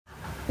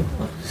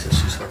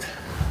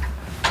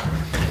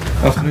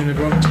Afternoon,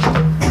 everyone.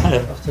 Hello.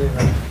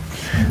 Afternoon.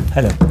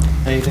 Hello.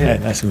 How you doing? Hey,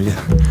 nice to meet you.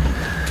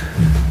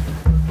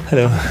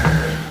 Hello.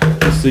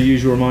 Just the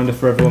usual reminder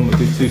for everyone, we'll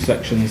do two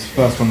sections.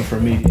 First one for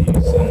immediate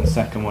use and the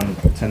second one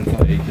for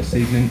 10:30 this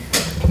evening.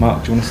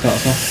 Mark, do you want to start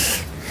us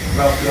off?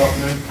 Ralph, good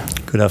afternoon.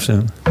 Good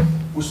afternoon.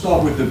 We'll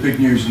start with the big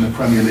news in the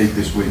Premier League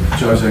this week.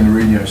 Jose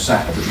Mourinho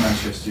sacked at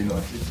Manchester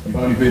United. You've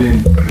only been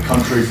in the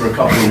country for a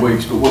couple of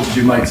weeks, but what did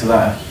you make to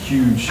that? A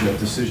huge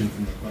decision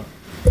from the club.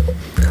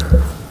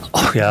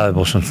 Oh, yeah, I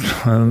wasn't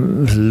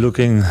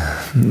looking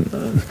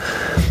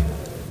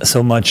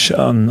so much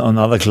on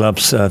other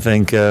clubs. I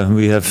think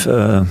we have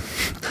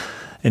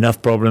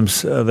enough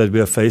problems that we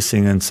are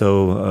facing, and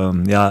so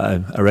I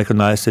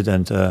recognized it,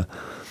 and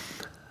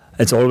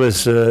it's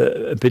always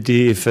a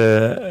pity if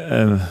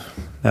a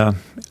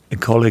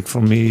colleague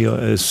from me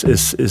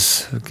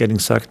is getting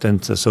sacked,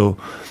 and so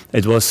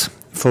it was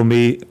for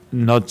me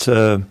not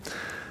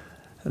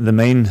the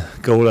main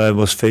goal I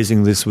was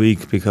facing this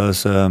week,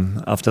 because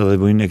after the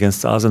win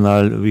against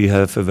Arsenal, we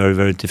have a very,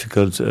 very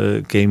difficult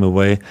game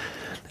away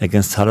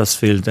against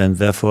Huddersfield, and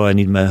therefore I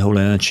need my whole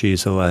energy,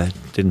 so I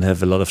didn't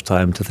have a lot of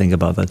time to think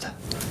about that.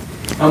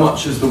 How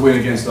much has the win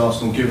against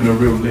Arsenal given a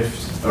real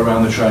lift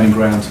around the training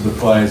ground to the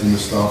players and the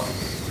staff?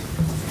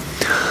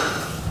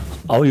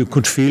 Oh, you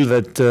could feel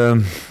that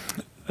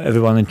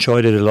everyone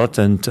enjoyed it a lot,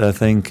 and I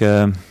think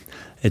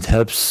it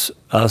helps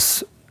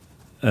us,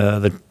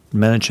 the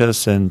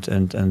managers and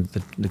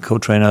the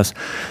co-trainers,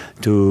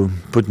 to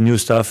put new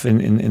stuff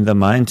in their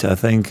mind. I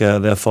think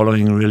they're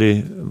following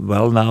really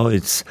well now.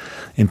 It's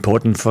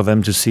important for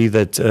them to see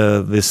that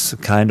this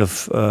kind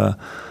of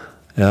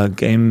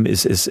game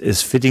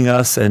is fitting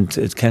us and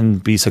it can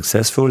be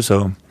successful.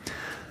 So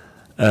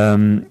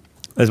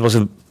it was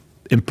an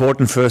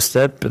important first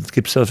step. It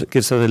gives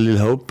us a little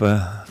hope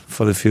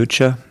for the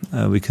future.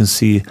 We can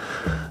see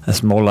a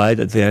small light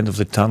at the end of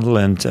the tunnel,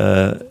 and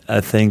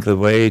I think the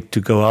way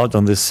to go out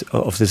of this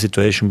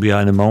situation we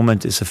are in a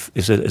moment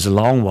is a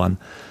long one.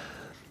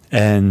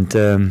 And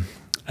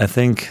I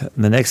think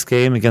the next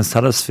game against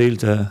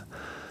Huddersfield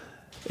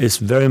is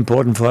very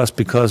important for us,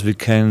 because we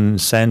can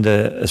send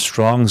a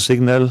strong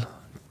signal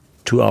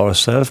to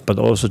ourselves, but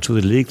also to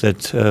the league,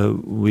 that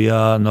we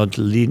are not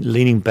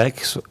leaning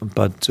back,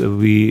 but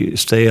we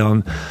stay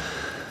on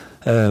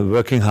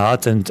working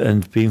hard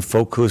and being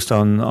focused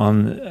on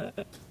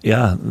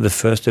the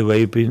first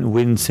away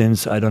win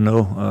since, I don't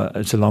know,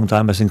 it's a long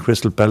time. I think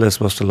Crystal Palace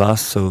was the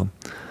last, so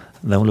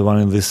the only one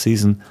in this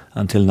season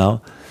until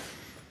now.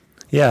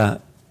 Yeah,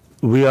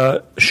 we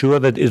are sure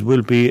that it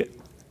will be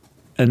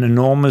an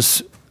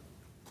enormous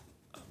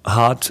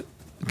hard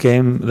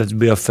game that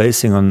we are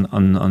facing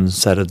on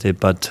Saturday,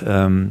 but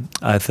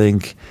I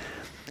think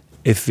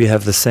if we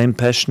have the same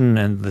passion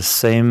and the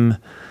same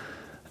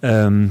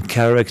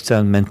character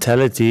and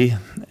mentality,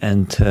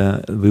 and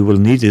we will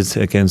need it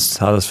against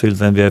Huddersfield,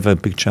 then we have a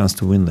big chance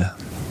to win there.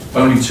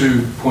 Only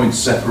 2 points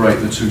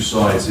separate the two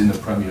sides in the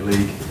Premier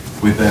League,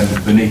 with them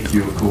beneath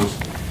you, of course.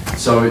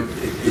 So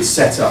it's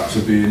set up to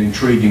be an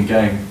intriguing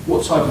game.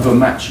 What type of a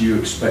match are you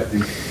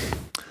expecting?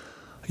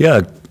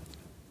 Yeah,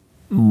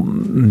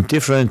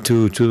 different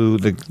to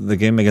the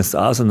game against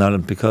Arsenal,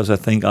 because I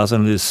think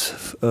Arsenal is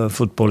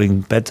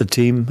footballing better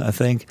team, I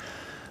think.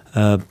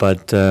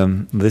 But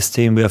this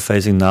team we are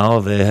facing now,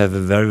 they have a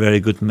very, very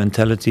good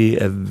mentality,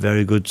 a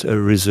very good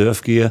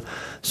reserve gear.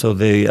 So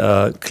they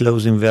are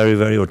closing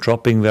or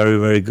dropping very,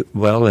 very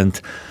well,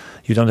 and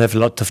you don't have a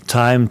lot of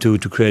time to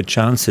create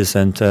chances.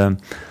 And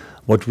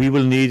what we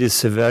will need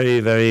is a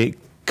very, very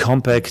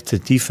compact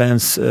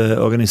defense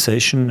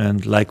organization,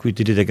 and like we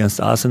did it against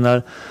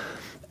Arsenal.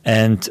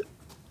 And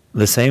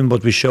the same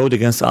what we showed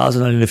against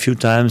Arsenal in a few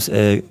times,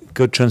 a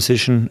good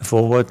transition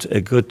forward, a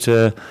good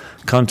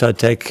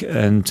counter-attack,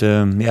 and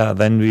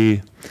then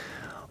we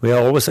are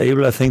always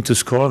able, I think, to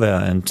score there,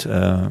 and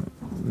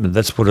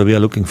that's what we are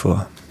looking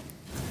for.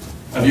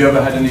 Have you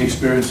ever had any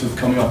experience of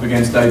coming up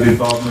against David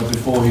Wagner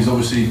before? He's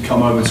obviously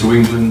come over to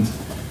England,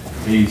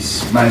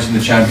 he's managing the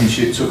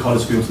Championship, took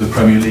Huddersfield to the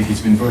Premier League,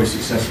 he's been very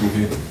successful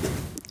here.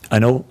 I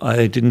know,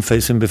 I didn't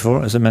face him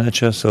before as a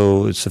manager,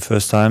 so it's the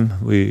first time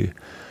we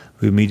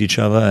meet each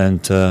other,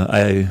 and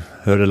I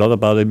heard a lot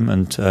about him,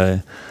 and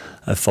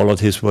I followed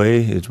his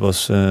way. It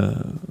was,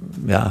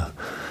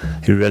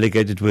 he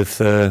relegated with,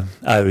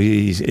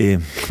 he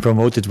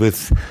promoted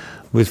with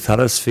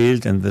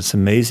Huddersfield, and that's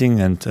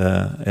amazing. And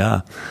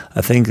I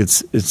think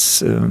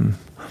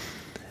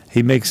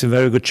he makes a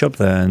very good job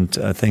there, and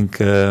I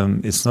think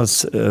it's not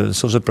so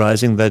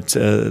surprising that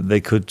they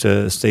could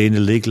stay in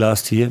the league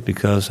last year,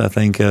 because I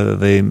think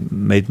they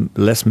made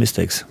less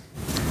mistakes.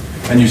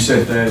 And you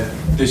said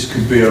this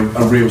could be a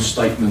real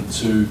statement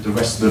to the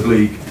rest of the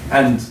league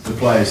and the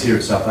players here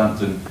at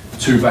Southampton.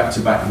 2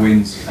 back-to-back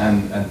wins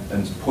and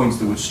points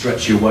that would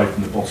stretch you away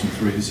from the bottom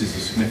 3. This is a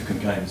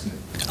significant game, isn't it?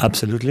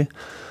 Absolutely.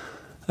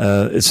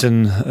 It's a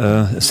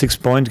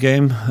 6-point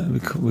game,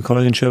 we call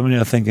it in Germany,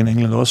 I think in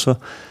England also.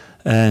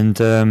 And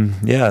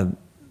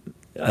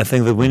I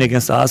think the win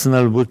against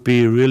Arsenal would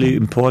be really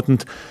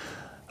important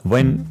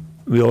when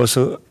we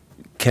also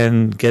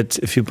can get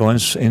a few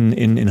points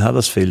in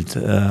Huddersfield.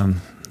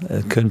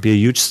 It can be a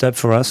huge step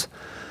for us.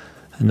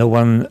 No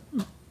one,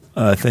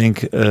 I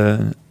think,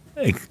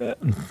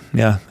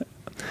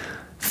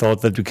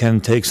 thought that we can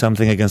take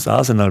something against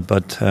Arsenal,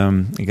 but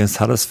against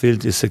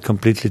Huddersfield is a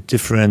completely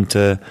different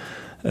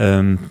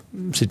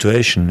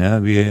situation. Yeah,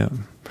 we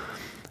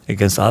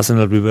against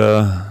Arsenal we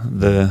were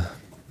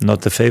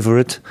not the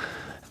favorite,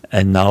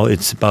 and now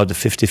it's about a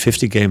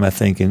 50-50 game, I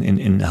think,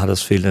 in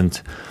Huddersfield.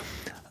 And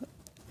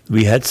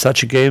we had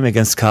such a game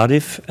against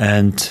Cardiff,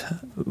 and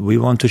we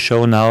want to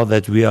show now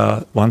that we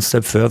are one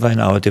step further in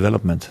our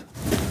development.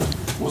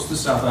 What's the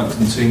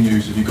Southampton team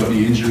news? Have you got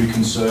any injury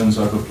concerns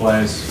over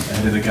players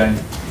ahead of the game?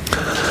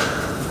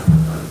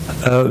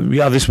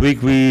 This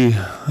week we,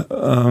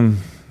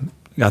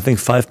 I think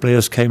 5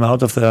 players came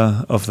out of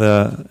their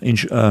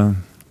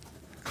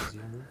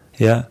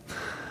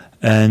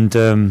and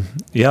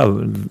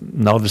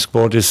now the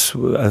squad is.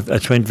 I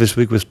trained this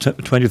week with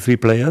 23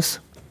 players,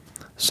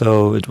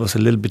 so it was a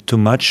little bit too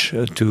much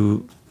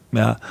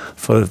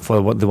for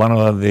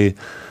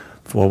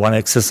one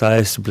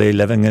exercise to play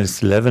 11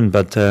 against 11,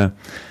 but.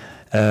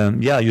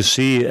 You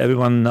see,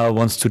 everyone now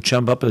wants to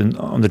jump up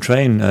on the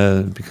train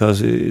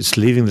because it's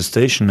leaving the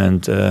station,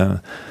 and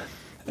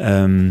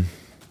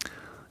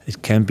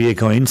it can be a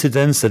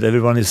coincidence that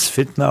everyone is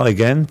fit now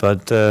again.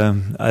 But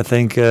I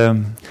think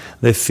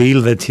they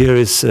feel that here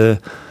is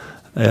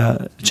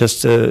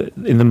just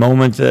in the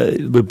moment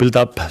we build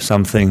up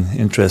something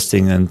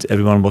interesting, and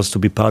everyone wants to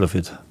be part of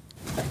it.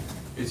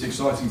 It's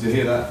exciting to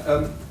hear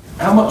that.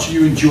 How much are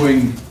you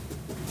enjoying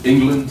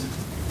England?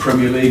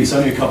 Premier League, it's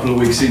only a couple of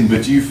weeks in,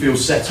 but do you feel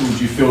settled?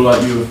 Do you feel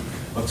like you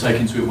have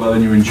taken to it well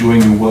and you're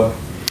enjoying your work?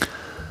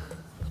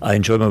 I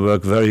enjoy my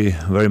work very,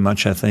 very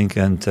much, I think,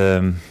 and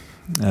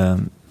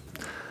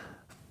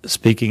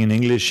speaking in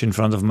English in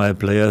front of my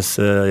players,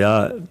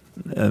 I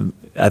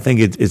think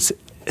it's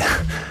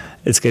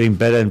it's getting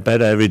better and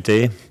better every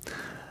day.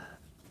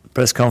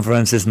 Press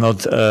conference is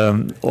not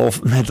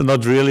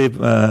not really.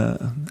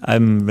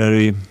 I'm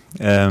very.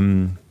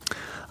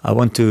 I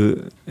want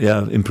to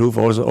improve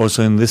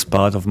also in this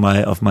part of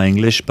my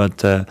English,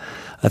 but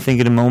I think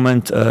in the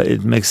moment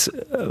it makes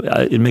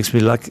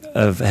me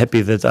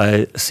happy that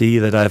I see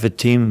that I have a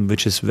team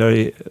which is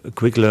very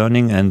quick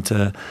learning, and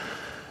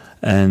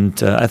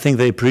I think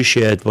they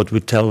appreciate what we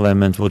tell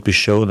them and what we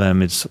show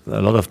them. It's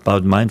a lot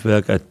about mind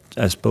work.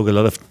 I spoke a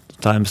lot of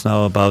times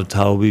now about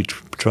how we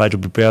try to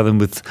prepare them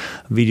with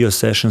video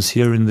sessions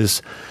here in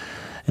this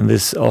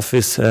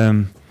office.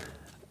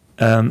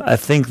 I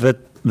think that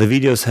the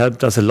videos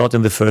helped us a lot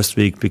in the first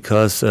week,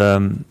 because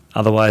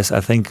otherwise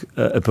I think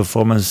a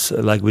performance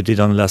like we did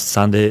on last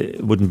Sunday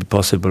wouldn't be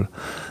possible.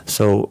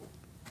 So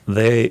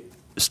they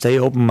stay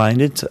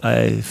open-minded.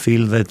 I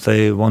feel that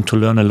they want to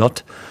learn a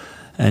lot,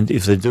 and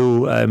if they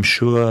do, I'm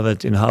sure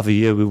that in half a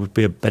year we would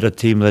be a better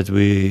team than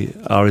we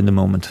are in the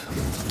moment.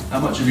 How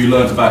much have you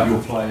learned about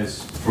your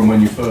players from when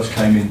you first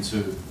came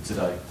into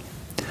today?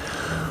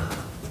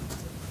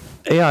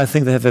 Yeah, I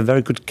think they have a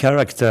very good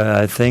character.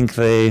 I think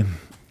they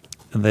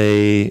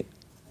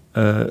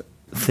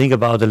think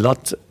about a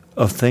lot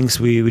of things.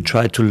 We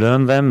try to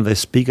learn them. They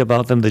speak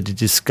about them. They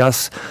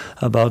discuss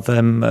about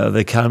them.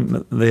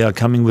 They are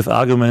coming with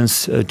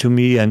arguments to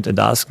me and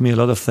ask me a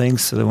lot of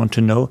things they want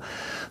to know.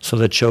 So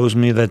that shows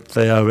me that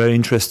they are very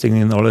interested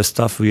in all the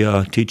stuff we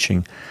are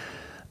teaching.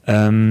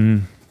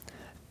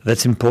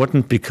 That's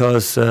important,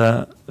 because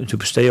to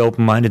stay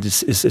open-minded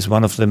is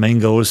one of the main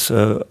goals.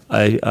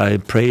 I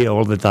pray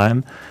all the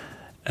time,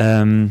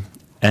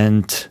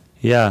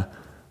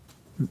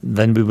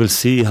 then we will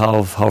see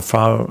how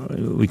far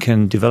we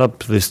can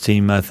develop this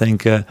team. I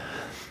think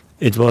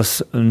it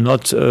was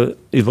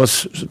it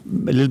was a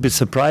little bit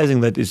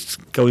surprising that it's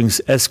going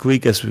as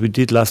quick as we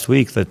did last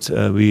week. That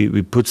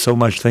we put so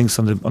much things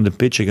on the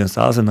pitch against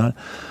Arsenal,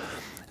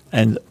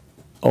 and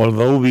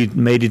although we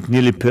made it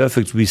nearly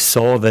perfect, we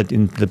saw that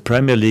in the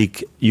Premier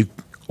League you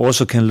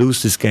also can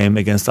lose this game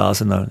against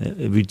Arsenal.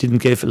 We didn't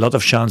give a lot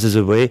of chances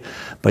away,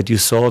 but you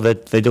saw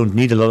that they don't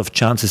need a lot of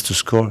chances to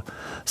score.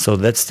 So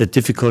that's the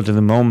difficult in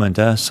the moment.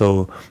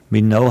 So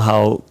we know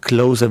how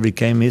close every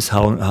game is,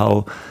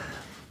 how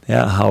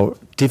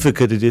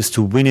difficult it is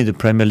to win in the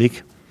Premier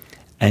League.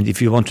 And if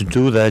you want to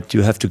do that,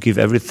 you have to give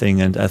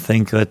everything. And I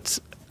think that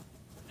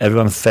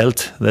everyone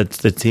felt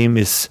that the team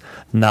is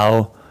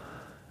now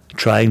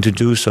trying to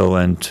do so,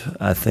 and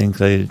I think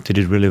they did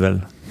it really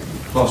well.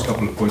 Last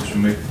couple of points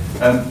from me.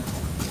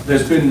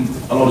 There's been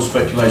a lot of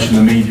speculation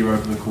in the media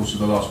over the course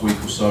of the last week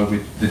or so,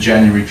 with the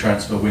January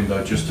transfer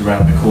window just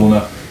around the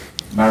corner.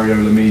 Mario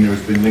Lemina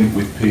has been linked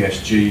with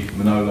PSG.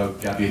 Manolo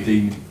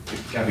Gabbiadini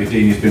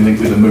has been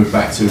linked with a move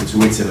back to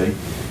Italy.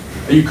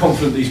 Are you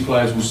confident these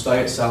players will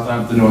stay at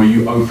Southampton, or are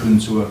you open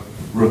to a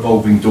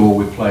revolving door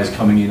with players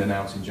coming in and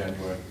out in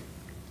January?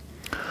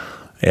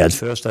 Yeah, at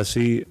first I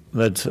see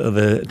that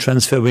the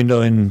transfer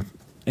window in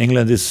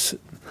England is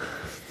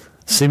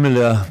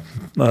similar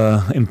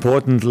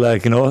important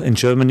like in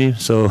Germany.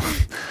 So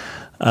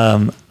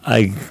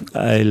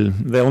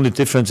The only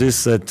difference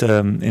is that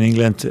in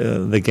England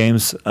the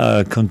games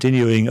are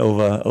continuing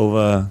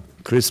over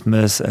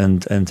Christmas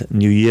and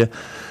New Year.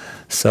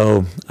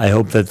 So I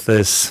hope that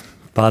this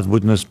part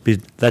would not be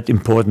that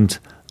important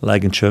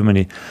like in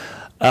Germany.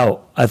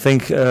 I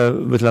think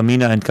with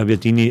Lamina and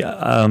Gabbiadini,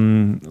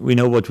 we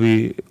know what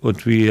we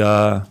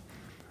are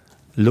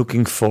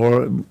looking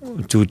for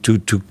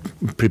to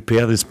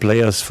prepare these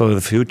players for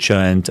the future,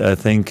 and I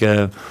think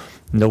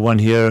no one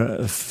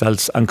here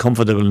felt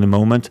uncomfortable in the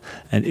moment.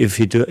 And if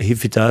he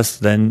does,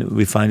 then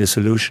we find a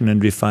solution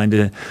and we find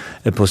a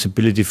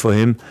possibility for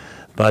him.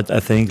 But I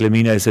think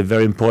Lamina is a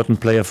very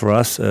important player for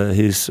us.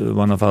 He's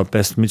one of our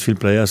best midfield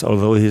players,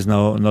 although he's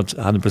now not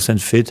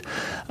 100% fit.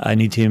 I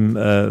need him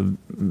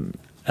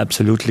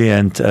absolutely,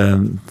 and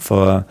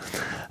for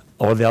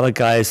all the other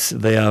guys,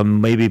 they are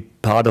maybe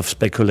part of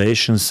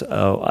speculations.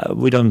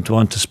 We don't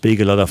want to speak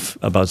a lot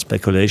about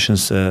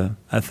speculations.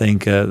 I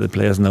think the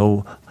players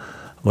know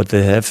what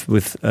they have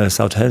with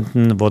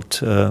Southampton,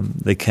 what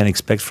they can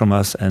expect from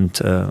us, and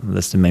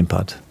that's the main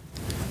part.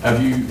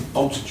 Have you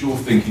altered your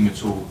thinking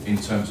at all in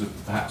terms of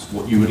perhaps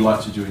what you would like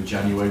to do in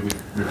January with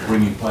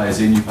bringing players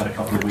in? You've had a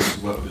couple of weeks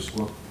to work with the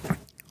squad.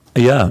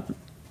 Yeah,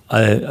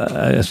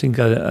 I think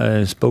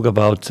I spoke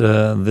about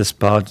this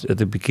part at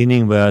the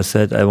beginning, where I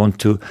said I want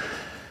to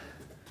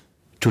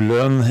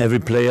learn every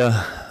player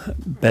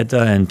better,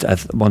 and I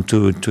want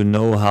to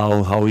know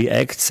how he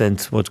acts and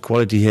what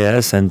quality he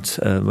has. And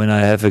when I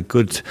have a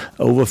good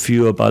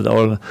overview about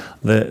all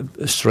the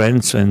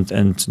strengths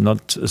and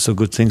not so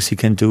good things he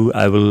can do,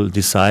 I will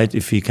decide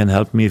if he can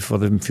help me for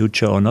the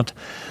future or not.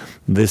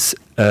 This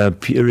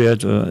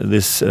period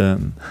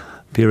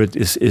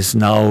is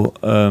now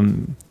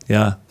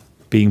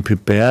being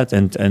prepared,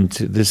 and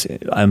this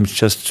I'm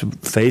just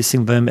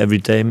facing them every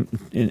day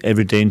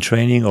in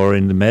training or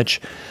in the match.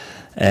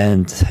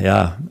 And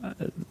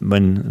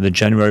when the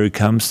January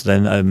comes,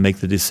 then I make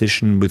the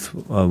decision with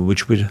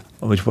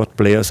what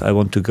players I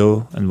want to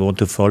go and want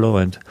to follow,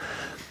 and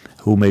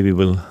who maybe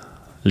will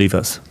leave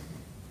us.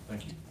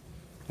 Thank you.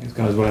 Thanks,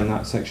 guys. Well, in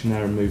that section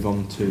there, and move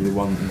on to the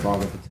one in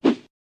Varga.